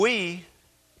We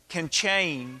can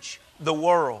change the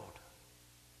world.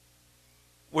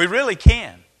 We really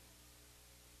can.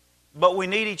 But we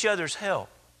need each other's help.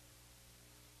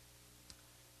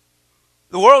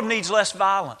 The world needs less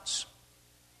violence,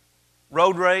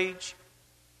 road rage,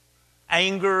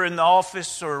 anger in the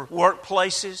office or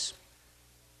workplaces.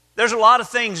 There's a lot of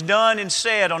things done and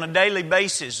said on a daily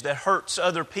basis that hurts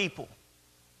other people.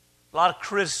 A lot of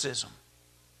criticism.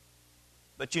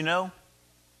 But you know,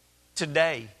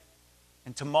 today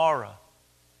and tomorrow,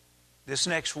 this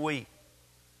next week,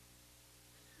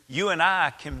 you and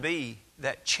I can be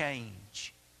that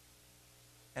change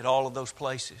at all of those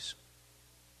places.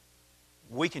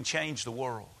 We can change the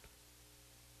world.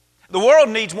 The world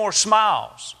needs more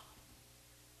smiles.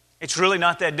 It's really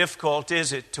not that difficult,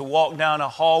 is it, to walk down a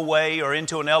hallway or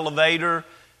into an elevator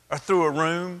or through a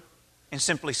room and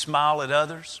simply smile at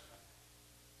others?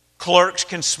 Clerks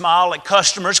can smile at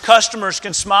customers. Customers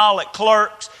can smile at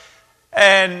clerks.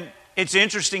 And it's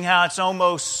interesting how it's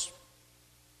almost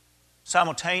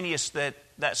simultaneous that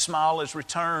that smile is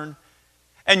returned.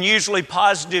 And usually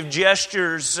positive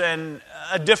gestures and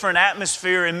a different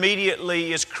atmosphere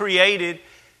immediately is created.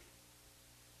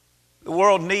 The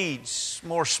world needs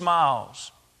more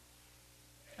smiles.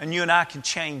 And you and I can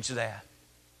change that.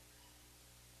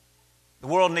 The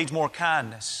world needs more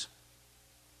kindness.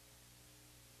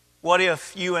 What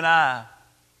if you and I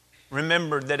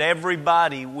remembered that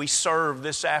everybody we serve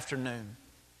this afternoon,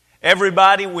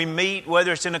 everybody we meet,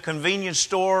 whether it's in a convenience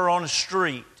store or on a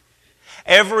street,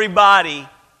 everybody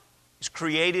is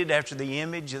created after the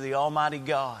image of the Almighty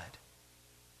God.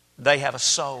 They have a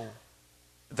soul.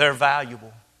 They're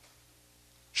valuable.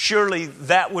 Surely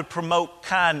that would promote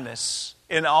kindness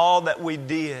in all that we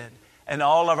did and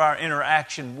all of our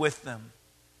interaction with them.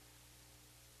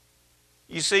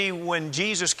 You see, when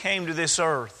Jesus came to this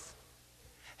earth,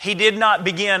 He did not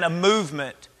begin a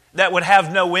movement that would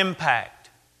have no impact.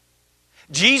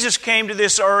 Jesus came to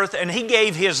this earth and He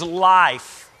gave His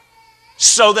life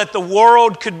so that the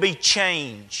world could be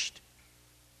changed.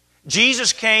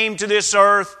 Jesus came to this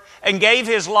earth and gave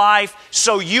His life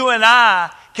so you and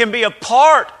I can be a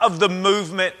part of the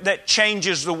movement that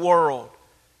changes the world.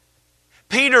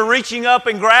 Peter reaching up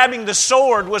and grabbing the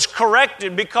sword was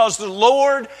corrected because the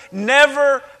Lord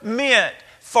never meant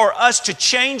for us to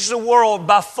change the world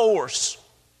by force.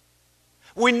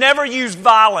 We never use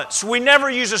violence. We never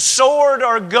use a sword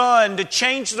or a gun to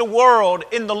change the world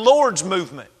in the Lord's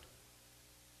movement.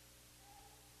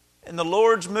 In the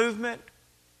Lord's movement,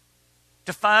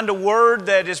 to find a word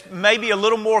that is maybe a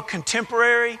little more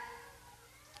contemporary,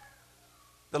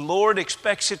 the Lord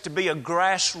expects it to be a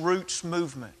grassroots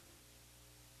movement.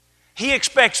 He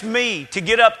expects me to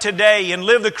get up today and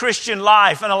live the Christian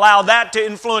life and allow that to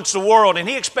influence the world. And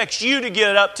He expects you to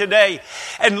get up today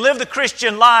and live the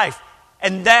Christian life,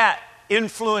 and that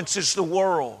influences the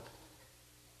world.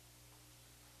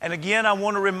 And again, I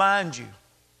want to remind you,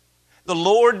 the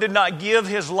Lord did not give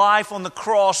His life on the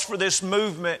cross for this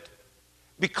movement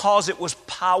because it was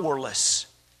powerless.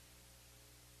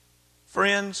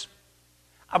 Friends,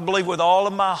 I believe with all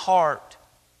of my heart,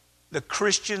 the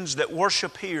Christians that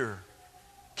worship here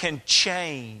can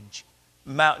change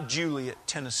Mount Juliet,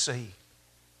 Tennessee.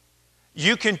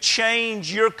 You can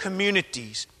change your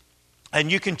communities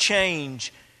and you can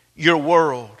change your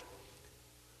world.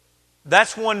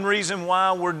 That's one reason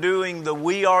why we're doing the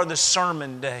We Are the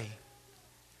Sermon Day,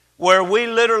 where we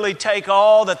literally take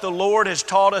all that the Lord has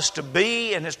taught us to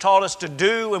be and has taught us to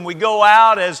do, and we go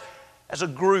out as a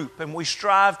group, and we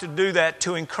strive to do that,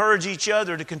 to encourage each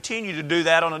other to continue to do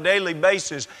that on a daily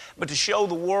basis, but to show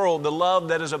the world the love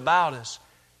that is about us.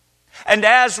 And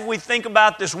as we think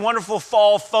about this wonderful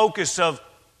fall focus of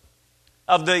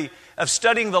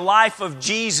studying the life of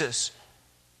Jesus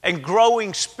and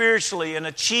growing spiritually and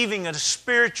achieving a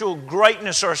spiritual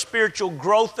greatness or a spiritual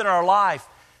growth in our life,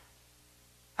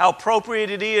 how appropriate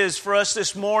it is for us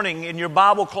this morning in your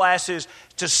Bible classes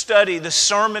to study the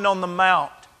Sermon on the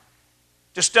Mount.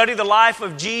 To study the life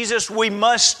of Jesus, we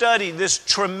must study this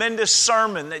tremendous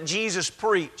sermon that Jesus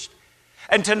preached.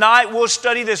 And tonight we'll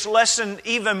study this lesson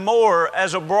even more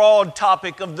as a broad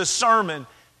topic of the sermon.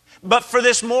 But for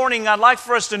this morning, I'd like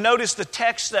for us to notice the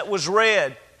text that was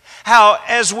read. How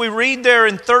as we read there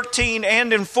in 13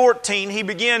 and in 14, He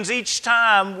begins each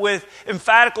time with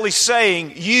emphatically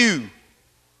saying,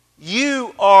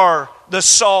 You are the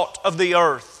salt of the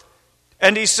earth.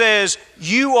 And He says,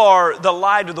 you are the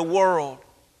light of the world.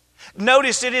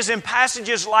 Notice it is in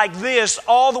passages like this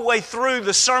all the way through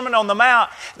the Sermon on the Mount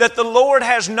that the Lord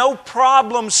has no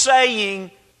problem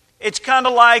saying, it's kind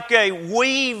of like a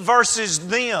we versus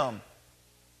them.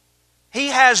 He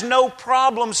has no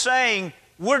problem saying,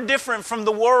 We're different from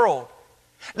the world.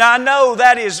 Now I know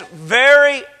that is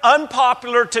very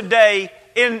unpopular today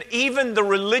in even the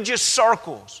religious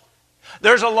circles.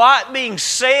 There's a lot being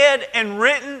said and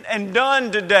written and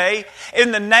done today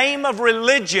in the name of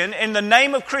religion, in the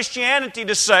name of Christianity,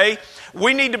 to say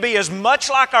we need to be as much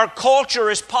like our culture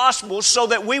as possible so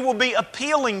that we will be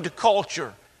appealing to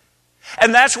culture.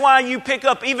 And that's why you pick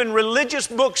up even religious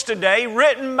books today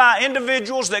written by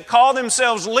individuals that call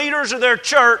themselves leaders of their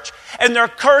church, and they're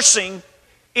cursing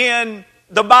in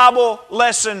the Bible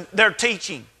lesson they're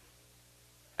teaching.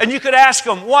 And you could ask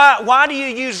them, why do you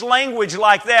use language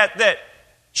like that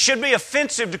should be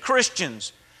offensive to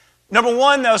Christians? Number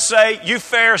one, they'll say, you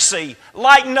Pharisee,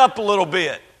 lighten up a little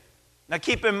bit. Now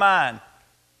keep in mind,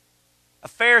 a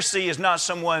Pharisee is not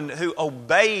someone who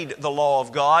obeyed the law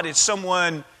of God. It's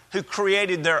someone who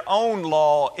created their own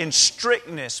law in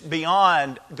strictness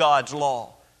beyond God's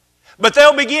law. But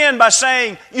they'll begin by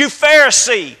saying, you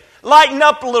Pharisee, lighten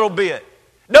up a little bit.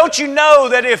 Don't you know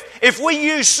that if we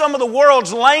use some of the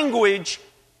world's language,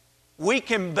 we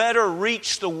can better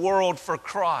reach the world for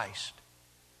Christ?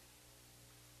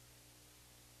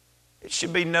 It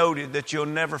should be noted that you'll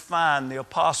never find the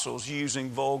apostles using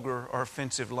vulgar or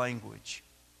offensive language.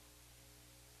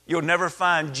 You'll never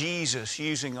find Jesus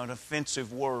using an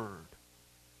offensive word.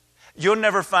 You'll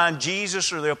never find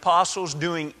Jesus or the apostles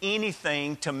doing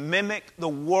anything to mimic the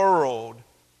world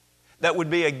that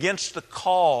would be against the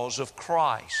cause of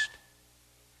Christ.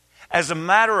 As a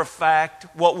matter of fact,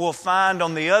 what we'll find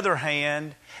on the other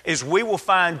hand is we will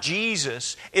find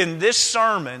Jesus in this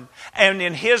sermon and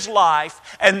in His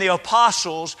life and the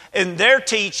apostles in their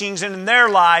teachings and in their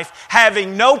life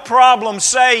having no problem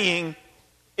saying,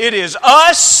 it is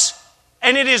us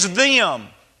and it is them.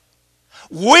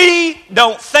 We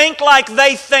don't think like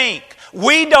they think.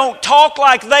 We don't talk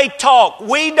like they talk.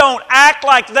 We don't act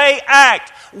like they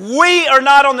act. We are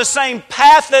not on the same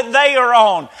path that they are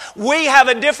on. We have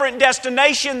a different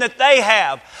destination that they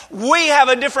have. We have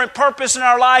a different purpose in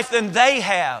our life than they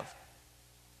have.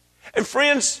 And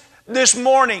friends, this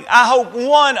morning, I hope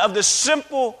one of the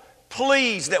simple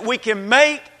pleas that we can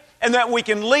make and that we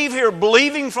can leave here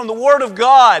believing from the Word of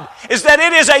God is that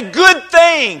it is a good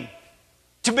thing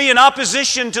to be in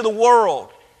opposition to the world.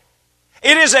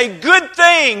 It is a good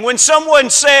thing when someone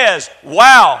says,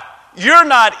 wow, you're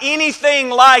not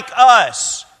anything like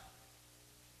us.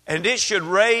 And it should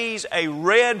raise a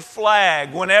red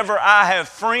flag whenever I have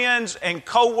friends and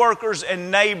co-workers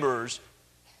and neighbors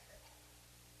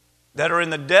that are in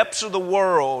the depths of the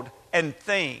world and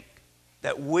think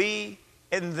that we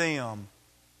and them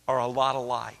are a lot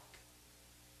alike.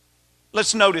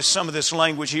 Let's notice some of this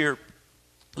language here.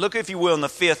 Look, if you will, in the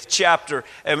 5th chapter,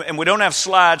 and we don't have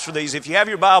slides for these. If you have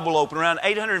your Bible open, around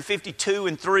 852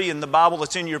 and 3 in the Bible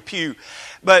that's in your pew.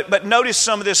 But notice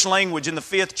some of this language in the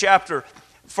 5th chapter,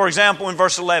 for example, in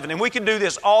verse 11. And we can do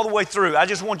this all the way through. I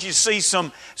just want you to see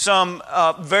some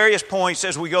various points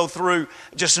as we go through,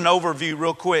 just an overview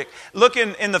real quick. Look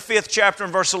in the 5th chapter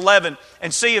in verse 11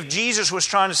 and see if Jesus was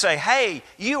trying to say, hey,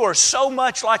 you are so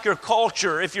much like your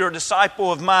culture if you're a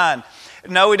disciple of mine.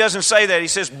 No, He doesn't say that. He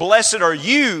says, blessed are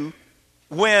you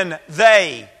when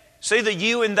they. See the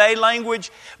you and they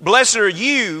language? Blessed are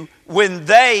you when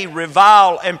they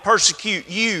revile and persecute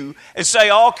you and say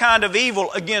all kind of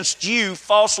evil against you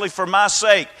falsely for my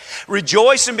sake.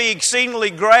 Rejoice and be exceedingly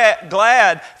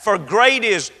glad, for great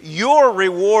is your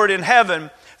reward in heaven,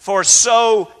 for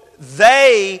so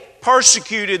they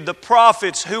persecuted the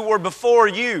prophets who were before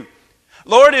you.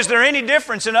 Lord, is there any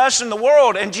difference in us and the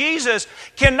world? And Jesus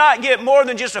cannot get more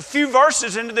than just a few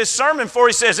verses into this sermon before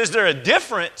He says, is there a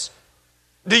difference?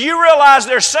 Do you realize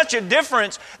there's such a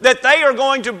difference that they are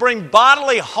going to bring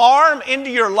bodily harm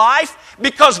into your life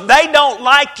because they don't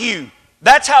like you?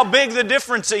 That's how big the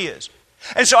difference is.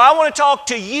 And so I want to talk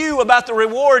to you about the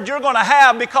reward you're going to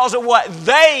have because of what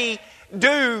they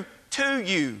do to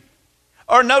you.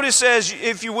 Or notice, as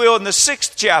if you will, in the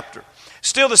 6th chapter,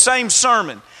 still the same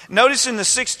sermon. Notice in the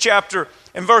 6th chapter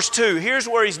in verse 2, here's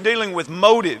where He's dealing with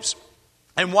motives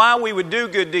and why we would do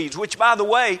good deeds. Which, by the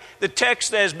way, the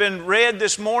text that has been read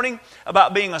this morning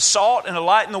about being a salt and a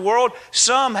light in the world,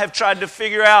 some have tried to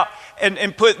figure out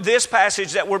and put this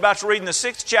passage that we're about to read in the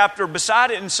 6th chapter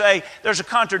beside it and say there's a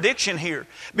contradiction here.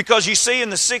 Because you see in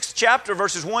the 6th chapter,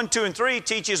 verses 1, 2, and 3,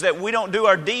 teaches that we don't do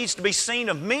our deeds to be seen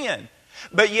of men.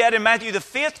 But yet in Matthew the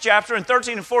 5th chapter, in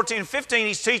 13 and 14 and 15,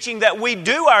 He's teaching that we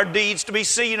do our deeds to be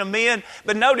seen of men.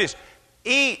 But notice,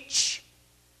 each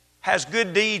has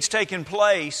good deeds taking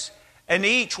place, and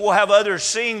each will have others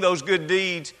seeing those good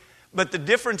deeds. But the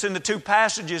difference in the two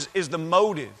passages is the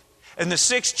motive. In the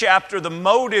 6th chapter, the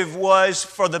motive was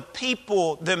for the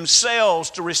people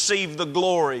themselves to receive the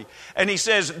glory. And he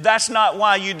says, that's not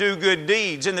why you do good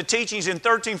deeds. And the teachings in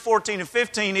 13, 14, and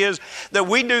 15 is that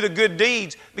we do the good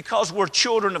deeds because we're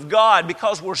children of God,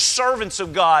 because we're servants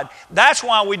of God. That's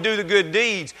why we do the good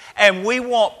deeds. And we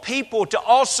want people to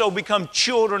also become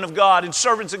children of God and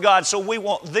servants of God. So we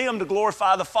want them to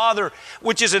glorify the Father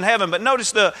which is in heaven. But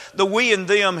notice the we and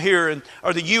them here,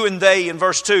 or the you and they in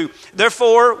verse 2.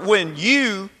 Therefore, when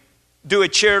you do a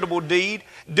charitable deed,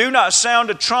 do not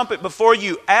sound a trumpet before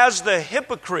you as the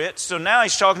hypocrites. So now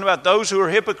he's talking about those who are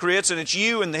hypocrites, and it's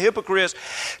you and the hypocrites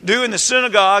do in the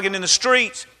synagogue and in the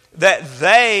streets, that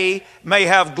they may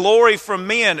have glory from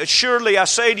men. Assuredly, I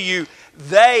say to you,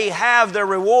 they have their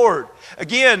reward.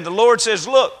 Again, the Lord says,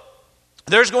 look,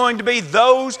 there's going to be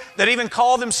those that even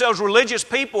call themselves religious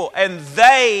people, and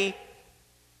they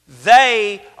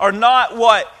are not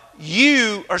what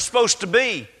you are supposed to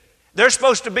be. There's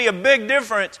supposed to be a big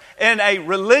difference in a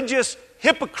religious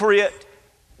hypocrite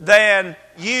than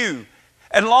you.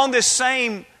 And along this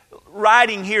same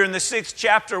writing here in the 6th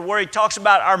chapter, where he talks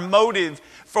about our motive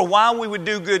for why we would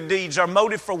do good deeds, our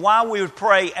motive for why we would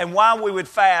pray and why we would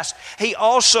fast, he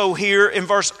also here in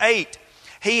verse 8,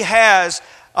 he has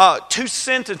 2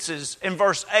 sentences in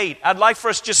verse 8. I'd like for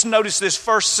us just to notice this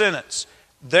first sentence.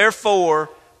 Therefore,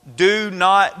 do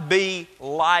not be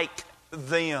like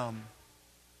them.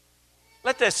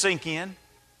 Let that sink in.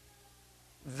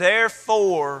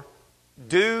 Therefore,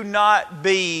 do not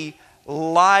be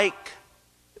like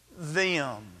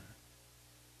them.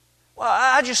 Well,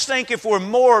 I just think if we're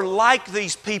more like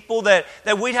these people that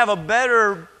we'd have a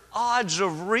better odds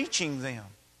of reaching them.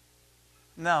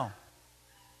 No.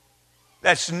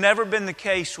 That's never been the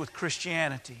case with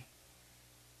Christianity.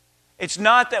 It's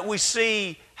not that we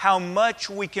see how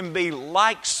much we can be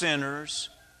like sinners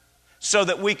so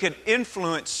that we could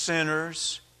influence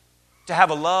sinners to have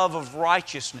a love of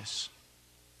righteousness.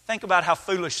 Think about how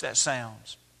foolish that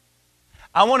sounds.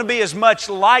 I want to be as much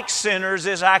like sinners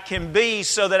as I can be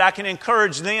so that I can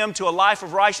encourage them to a life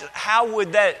of righteousness. How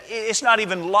would that? It's not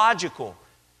even logical.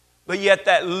 But yet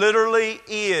that literally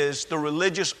is the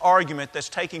religious argument that's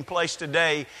taking place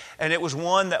today, and it was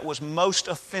one that was most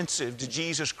offensive to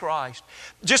Jesus Christ.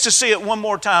 Just to see it one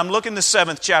more time, look in the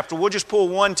 7th chapter. We'll just pull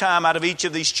one time out of each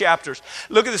of these chapters.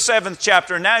 Look at the 7th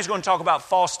chapter, and now he's going to talk about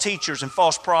false teachers and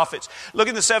false prophets. Look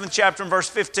in the 7th chapter in verse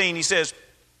 15. He says,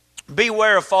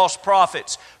 beware of false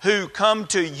prophets who come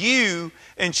to you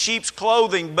in sheep's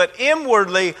clothing, but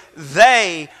inwardly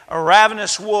they are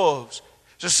ravenous wolves.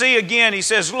 So see again, he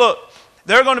says, look,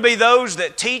 there are going to be those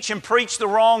that teach and preach the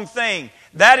wrong thing.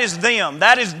 That is them.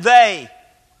 That is they.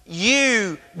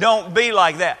 You don't be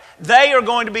like that. They are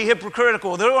going to be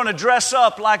hypocritical. They're going to dress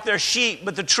up like they're sheep,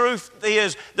 but the truth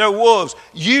is they're wolves.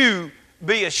 You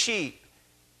be a sheep.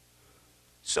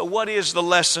 So what is the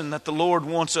lesson that the Lord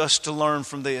wants us to learn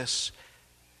from this?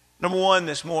 Number one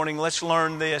this morning, let's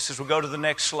learn this as we go to the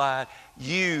next slide.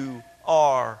 You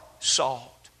are salt.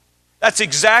 That's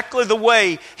exactly the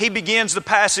way he begins the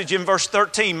passage in verse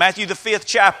 13, Matthew the 5th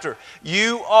chapter.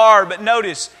 You are, but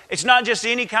notice, it's not just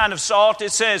any kind of salt.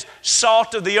 It says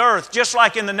salt of the earth. Just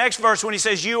like in the next verse when he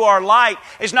says you are light,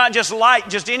 it's not just light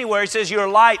just anywhere. He says you're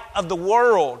light of the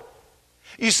world.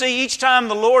 You see, each time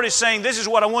the Lord is saying, this is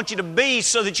what I want you to be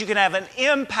so that you can have an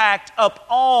impact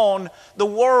upon the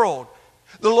world.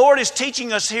 The Lord is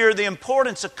teaching us here the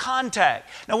importance of contact.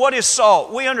 Now, what is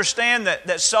salt? We understand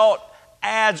that salt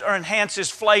adds or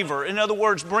enhances flavor. In other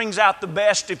words, brings out the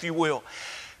best, if you will.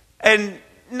 And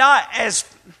not as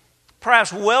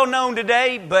perhaps well known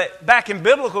today, but back in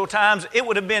biblical times, it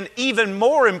would have been even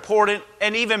more important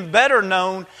and even better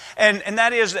known, and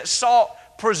that is that salt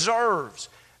preserves.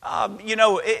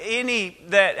 Any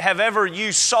that have ever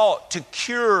used salt to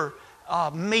cure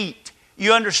meat,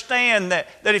 you understand that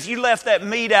if you left that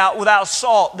meat out without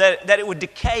salt, that it would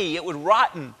decay, it would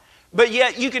rotten. But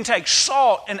yet you can take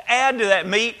salt and add to that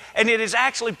meat, and it is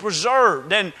actually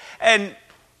preserved. And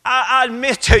I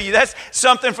admit to you, that's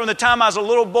something from the time I was a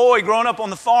little boy growing up on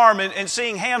the farm and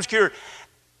seeing hams cured.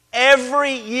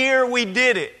 Every year we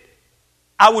did it,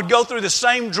 I would go through the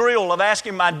same drill of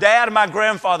asking my dad and my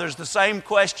grandfathers the same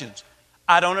questions.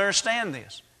 I don't understand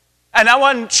this. And I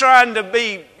wasn't trying to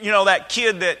be, that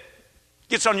kid that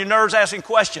gets on your nerves asking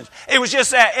questions. It was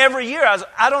just that every year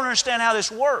I don't understand how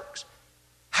this works.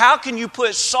 How can you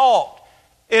put salt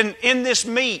in this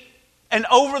meat and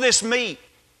over this meat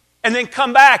and then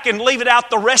come back and leave it out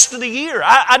the rest of the year?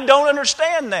 I don't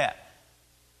understand that.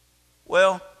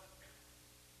 Well,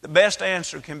 the best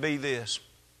answer can be this.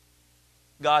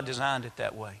 God designed it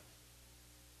that way.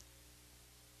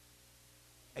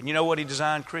 And you know what He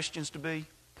designed Christians to be?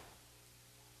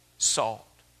 salt.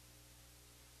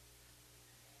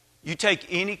 You take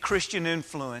any Christian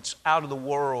influence out of the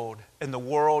world, and the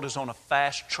world is on a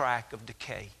fast track of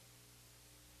decay.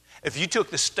 If you took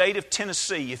the state of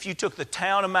Tennessee, if you took the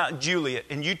town of Mount Juliet,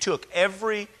 and you took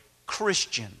every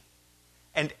Christian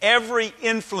and every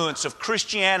influence of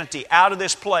Christianity out of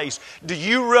this place, do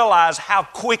you realize how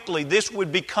quickly this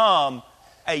would become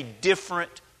a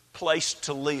different place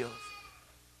to live?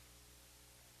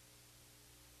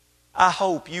 I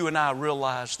hope you and I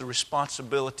realize the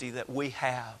responsibility that we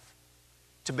have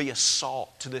to be a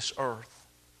salt to this earth.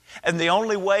 And the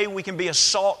only way we can be a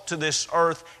salt to this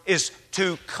earth is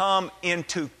to come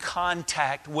into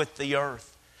contact with the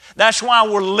earth. That's why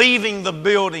we're leaving the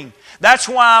building. That's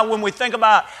why when we think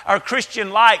about our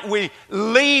Christian life, we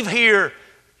leave here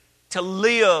to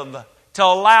live, to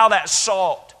allow that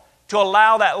salt, to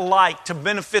allow that light to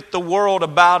benefit the world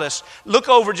about us. Look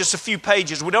over just a few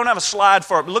pages. We don't have a slide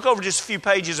for it, but look over just a few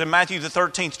pages in Matthew the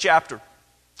 13th chapter.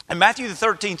 In Matthew the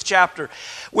 13th chapter,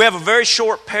 we have a very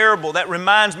short parable that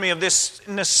reminds me of this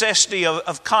necessity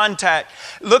of contact.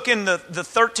 Look in the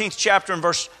 13th chapter in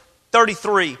verse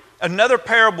 33. Another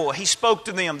parable, he spoke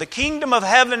to them. The kingdom of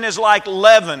heaven is like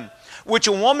leaven, which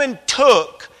a woman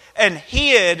took and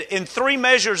hid in 3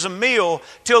 measures of meal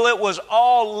till it was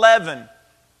all leavened.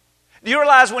 Do you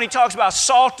realize when he talks about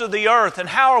salt of the earth and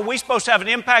how are we supposed to have an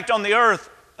impact on the earth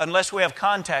unless we have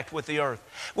contact with the earth?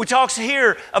 We talk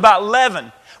here about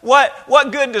leaven.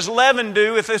 What good does leaven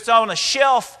do if it's on a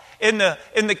shelf in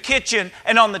the kitchen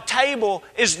and on the table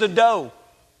is the dough?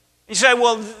 You say,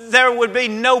 well, there would be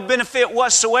no benefit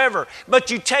whatsoever. But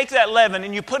you take that leaven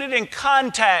and you put it in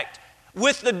contact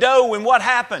with the dough, and what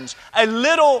happens? A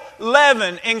little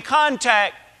leaven in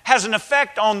contact has an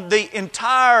effect on the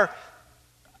entire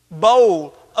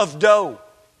bowl of dough.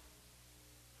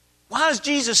 Why is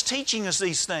Jesus teaching us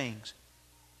these things?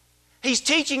 He's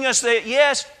teaching us that,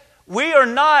 yes, we are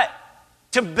not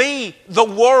to be the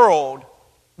world,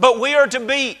 but we are to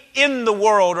be in the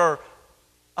world, or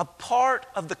a part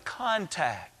of the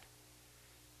contact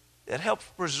that helps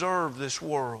preserve this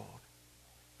world,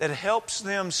 that helps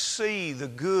them see the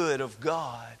good of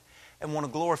God and want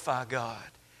to glorify God.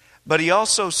 But he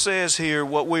also says here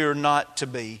what we are not to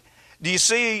be. Do you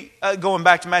see, going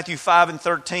back to Matthew 5 and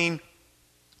 13,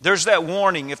 there's that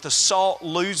warning, if the salt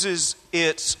loses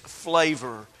its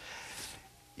flavor.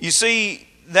 You see,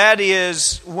 that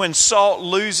is when salt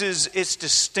loses its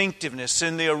distinctiveness.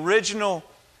 In the original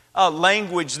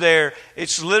language there,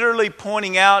 it's literally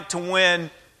pointing out to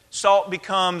when salt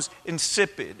becomes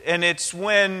insipid. And it's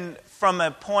when, from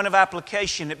a point of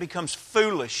application, it becomes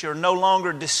foolish or no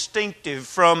longer distinctive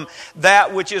from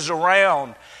that which is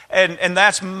around. And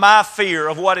that's my fear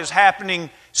of what is happening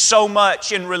so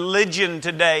much in religion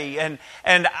today.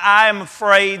 And I'm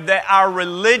afraid that our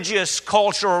religious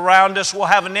culture around us will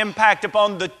have an impact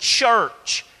upon the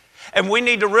church. And we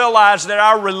need to realize that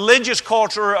our religious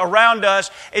culture around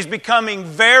us is becoming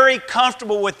very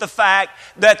comfortable with the fact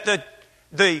that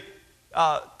the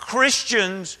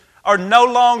Christians are no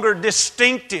longer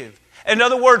distinctive. In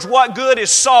other words, what good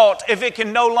is salt if it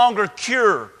can no longer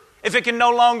cure, if it can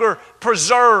no longer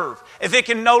preserve, if it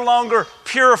can no longer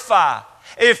purify?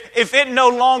 If it no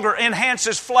longer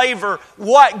enhances flavor,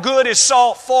 what good is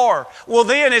salt for? Well,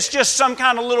 then it's just some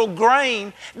kind of little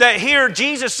grain that here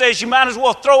Jesus says you might as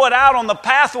well throw it out on the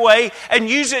pathway and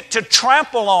use it to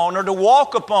trample on or to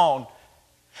walk upon.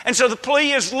 And so the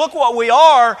plea is, look what we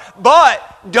are,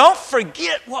 but don't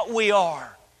forget what we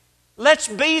are. Let's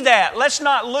be that. Let's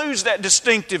not lose that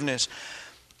distinctiveness.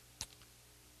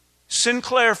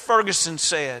 Sinclair Ferguson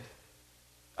said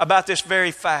about this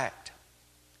very fact,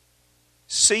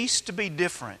 cease to be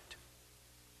different,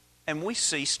 and we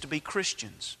cease to be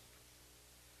Christians.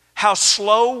 How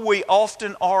slow we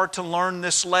often are to learn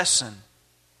this lesson.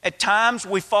 At times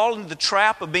we fall into the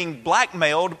trap of being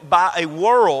blackmailed by a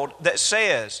world that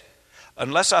says,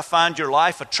 unless I find your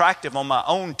life attractive on my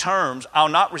own terms, I'll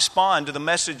not respond to the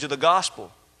message of the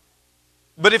gospel.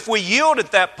 But if we yield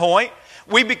at that point,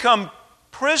 we become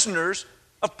prisoners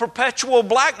of perpetual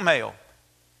blackmail.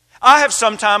 I have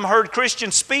sometimes heard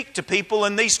Christians speak to people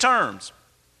in these terms.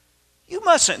 You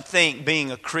mustn't think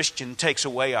being a Christian takes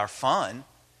away our fun.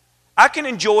 I can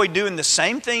enjoy doing the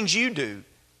same things you do.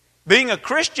 Being a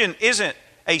Christian isn't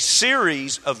a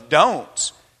series of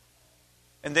don'ts.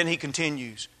 And then he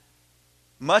continues,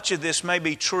 much of this may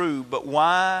be true, but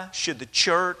why should the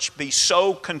church be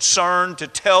so concerned to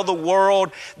tell the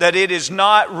world that it is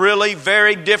not really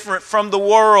very different from the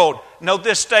world? Note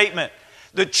this statement.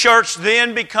 The church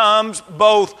then becomes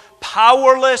both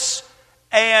powerless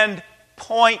and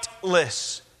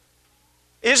pointless.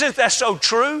 Isn't that so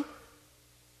true?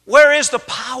 Where is the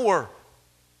power?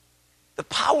 The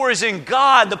power is in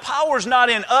God. The power is not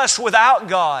in us without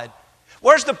God.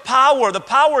 Where's the power? The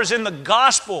power is in the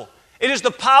gospel. It is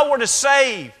the power to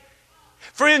save.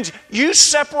 Friends, you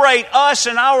separate us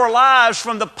and our lives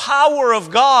from the power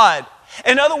of God.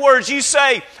 In other words, you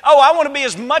say, oh, I want to be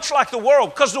as much like the world,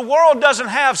 because the world doesn't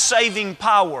have saving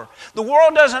power. The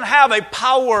world doesn't have a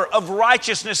power of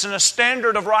righteousness and a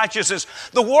standard of righteousness.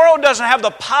 The world doesn't have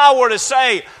the power to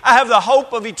say, I have the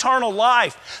hope of eternal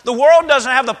life. The world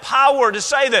doesn't have the power to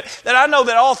say that I know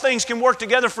that all things can work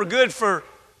together for good for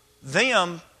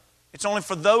them. It's only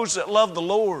for those that love the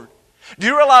Lord. Do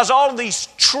you realize all of these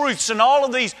truths and all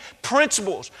of these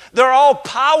principles, they're all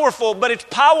powerful, but it's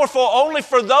powerful only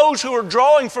for those who are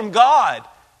drawing from God.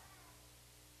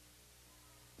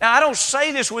 Now, I don't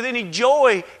say this with any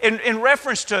joy in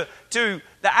reference to the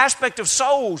aspect of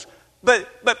souls, but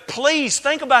please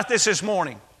think about this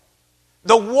morning.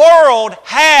 The world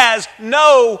has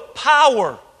no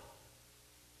power.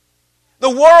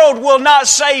 The world will not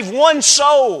save one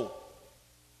soul.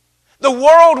 The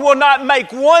world will not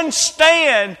make one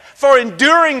stand for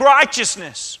enduring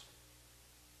righteousness.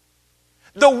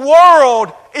 The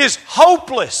world is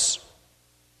hopeless.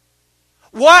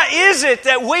 Why is it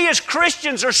that we as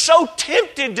Christians are so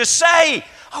tempted to say,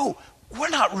 oh, we're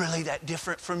not really that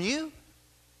different from you?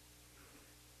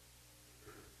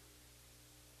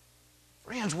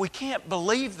 Friends, we can't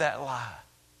believe that lie.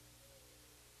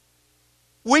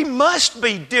 We must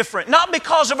be different, not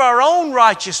because of our own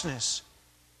righteousness,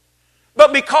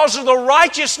 but because of the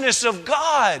righteousness of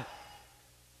God.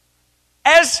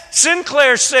 As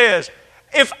Sinclair says,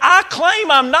 if I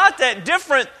claim I'm not that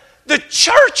different, the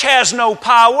church has no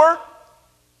power,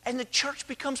 and the church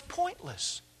becomes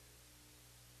pointless.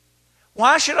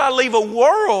 Why should I leave a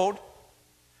world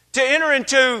to enter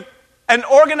into an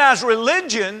organized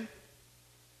religion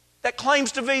that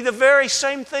claims to be the very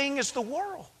same thing as the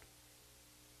world?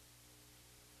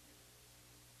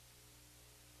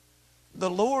 The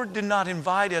Lord did not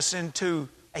invite us into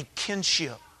a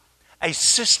kinship, a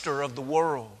sister of the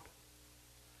world.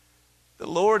 The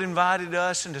Lord invited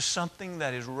us into something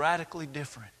that is radically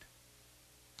different.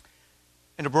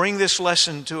 And to bring this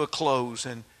lesson to a close,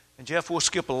 and Jeff, we'll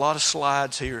skip a lot of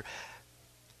slides here.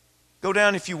 Go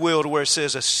down, if you will, to where it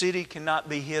says, a city cannot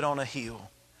be hid on a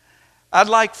hill. I'd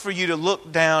like for you to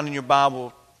look down in your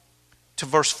Bible to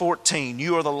verse 14.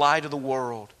 You are the light of the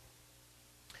world.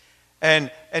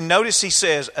 And notice he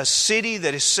says, a city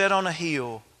that is set on a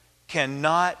hill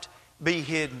cannot be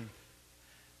hidden.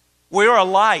 We are a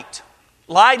light.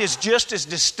 Light is just as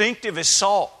distinctive as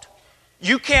salt.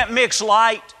 You can't mix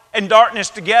light and darkness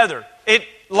together.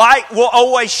 Light will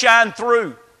always shine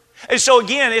through. And so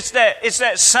again, it's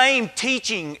that same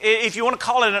teaching, if you want to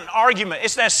call it an argument.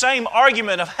 It's that same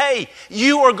argument of, hey,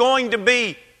 you are going to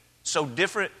be so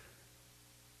different,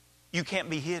 you can't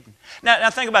be hidden. Now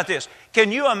think about this.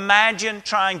 Can you imagine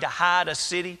trying to hide a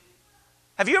city?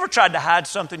 Have you ever tried to hide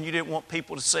something you didn't want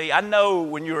people to see? I know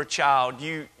when you were a child,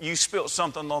 you spilled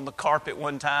something on the carpet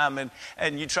one time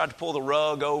and you tried to pull the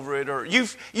rug over it, or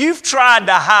you've tried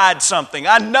to hide something.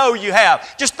 I know you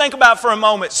have. Just think about for a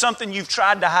moment something you've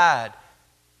tried to hide.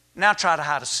 Now try to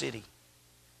hide a city.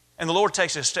 And the Lord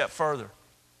takes it a step further.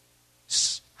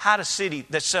 Hide a city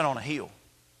that's set on a hill.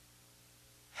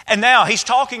 And now He's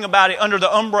talking about it under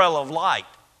the umbrella of light.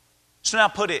 So now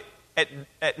put it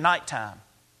at nighttime.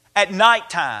 At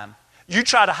nighttime, you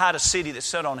try to hide a city that's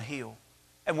set on a hill,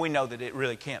 and we know that it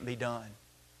really can't be done.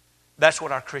 That's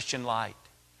what our Christian light,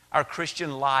 our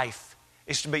Christian life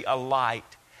is to be a light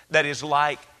that is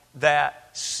like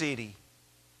that city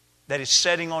that is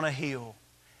setting on a hill.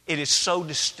 It is so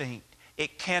distinct,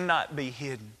 it cannot be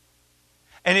hidden.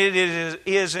 And it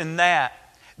is in that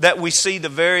we see the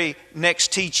very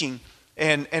next teaching.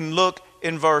 And look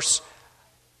in verse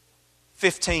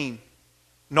 15.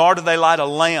 Nor do they light a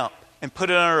lamp and put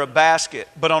it under a basket,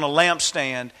 but on a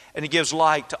lampstand, and it gives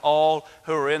light to all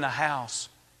who are in the house.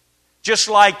 Just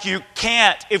like you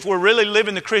can't, if we're really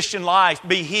living the Christian life,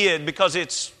 be hid because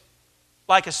it's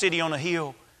like a city on a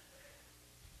hill.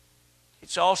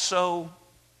 It's also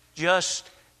just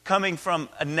coming from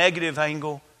a negative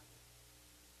angle.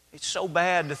 It's so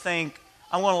bad to think,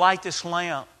 I'm going to light this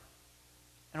lamp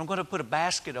and I'm going to put a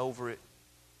basket over it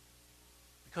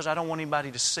because I don't want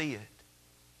anybody to see it.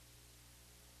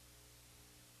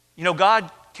 You know, God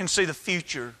can see the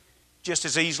future just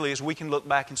as easily as we can look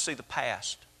back and see the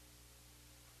past.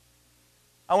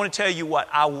 I want to tell you what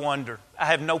I wonder. I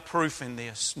have no proof in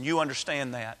this, and you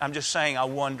understand that. I'm just saying I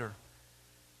wonder.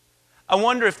 I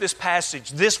wonder if this passage,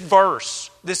 this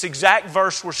verse, this exact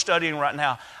verse we're studying right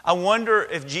now, I wonder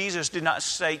if Jesus did not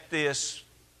state this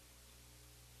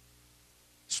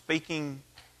speaking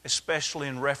especially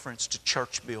in reference to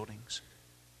church buildings.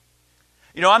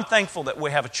 You know, I'm thankful that we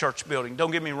have a church building.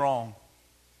 Don't get me wrong.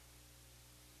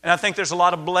 And I think there's a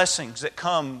lot of blessings that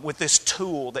come with this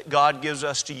tool that God gives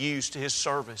us to use to His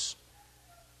service.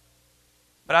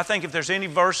 But I think if there's any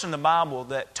verse in the Bible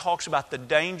that talks about the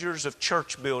dangers of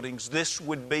church buildings, this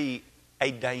would be a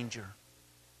danger.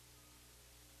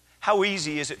 How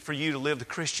easy is it for you to live the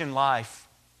Christian life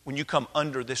when you come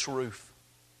under this roof?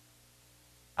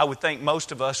 I would think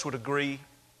most of us would agree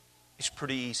it's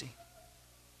pretty easy.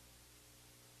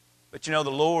 But you know, the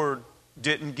Lord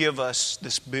didn't give us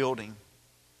this building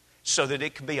so that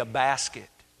it could be a basket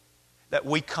that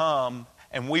we come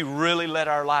and we really let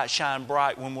our light shine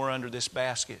bright when we're under this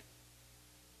basket.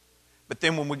 But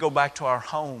then when we go back to our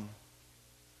home,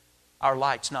 our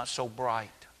light's not so bright.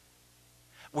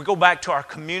 We go back to our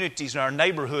communities and our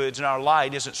neighborhoods and our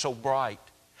light isn't so bright.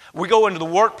 We go into the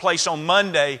workplace on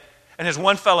Monday, and as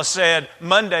one fellow said,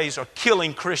 Mondays are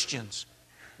killing Christians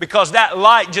because that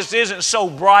light just isn't so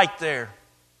bright there.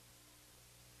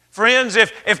 Friends,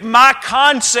 if my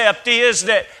concept is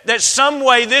that some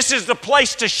way this is the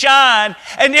place to shine,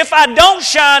 and if I don't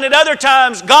shine at other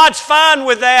times, God's fine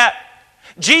with that.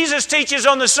 Jesus teaches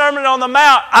on the Sermon on the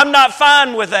Mount, I'm not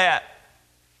fine with that.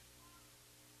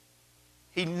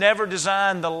 He never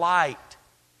designed the light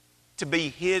to be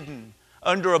hidden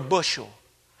under a bushel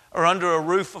or under a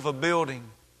roof of a building.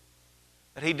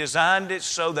 But He designed it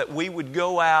so that we would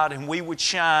go out and we would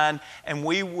shine and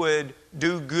we would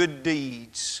do good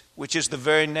deeds, which is the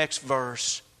very next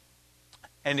verse.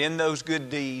 And in those good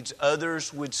deeds,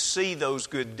 others would see those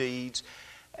good deeds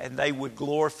and they would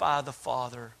glorify the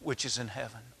Father which is in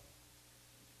heaven.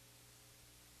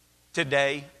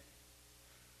 Today,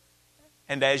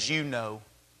 and as you know,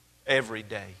 every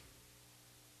day,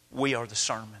 we are the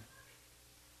sermon.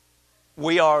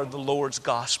 We are the Lord's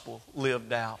gospel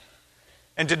lived out.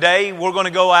 And today we're going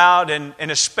to go out and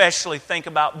especially think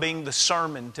about being the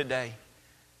sermon today.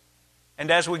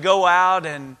 And as we go out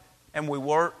and we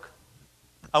work,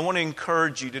 I want to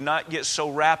encourage you to not get so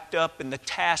wrapped up in the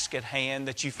task at hand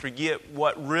that you forget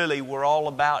what really we're all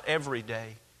about every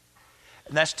day.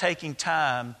 And that's taking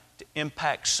time to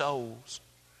impact souls.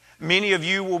 Many of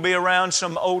you will be around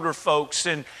some older folks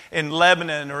in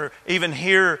Lebanon or even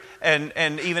here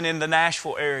and even in the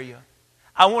Nashville area.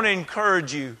 I want to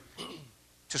encourage you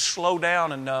to slow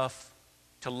down enough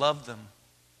to love them,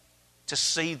 to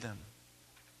see them,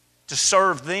 to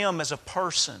serve them as a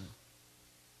person,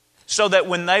 so that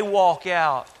when they walk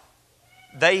out,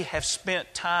 they have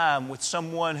spent time with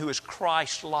someone who is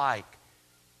Christ-like.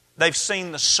 They've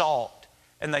seen the salt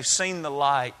and they've seen the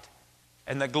light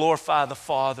and they glorify the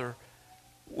Father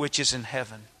which is in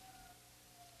heaven.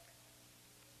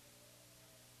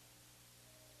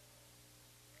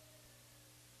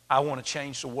 I want to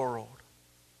change the world.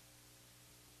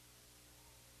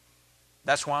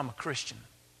 That's why I'm a Christian.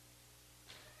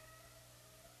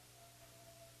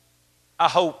 I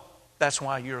hope that's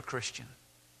why you're a Christian.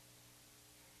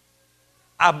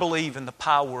 I believe in the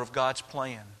power of God's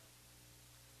plan.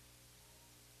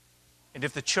 And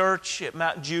if the church at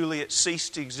Mount Juliet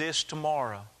ceased to exist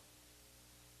tomorrow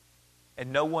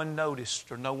and no one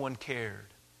noticed or no one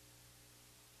cared,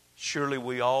 surely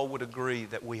we all would agree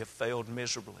that we have failed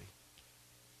miserably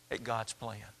at God's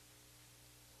plan.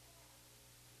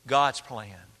 God's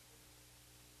plan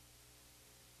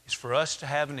is for us to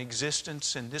have an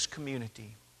existence in this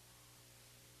community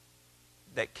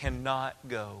that cannot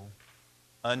go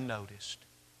unnoticed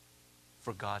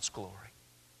for God's glory.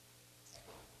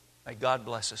 May God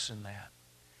bless us in that.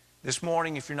 This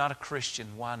morning, if you're not a Christian,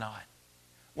 why not?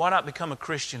 Why not become a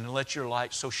Christian and let your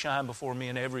light so shine before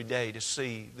men every day to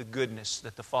see the goodness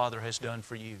that the Father has done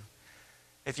for you?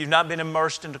 If you've not been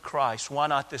immersed into Christ, why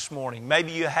not this morning?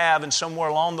 Maybe you have, and somewhere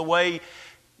along the way,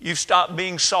 you've stopped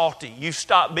being salty. You've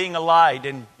stopped being a light,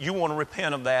 and you want to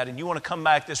repent of that, and you want to come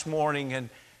back this morning and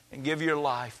give your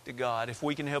life to God. If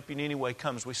we can help you in any way,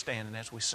 come as we stand and as we sing.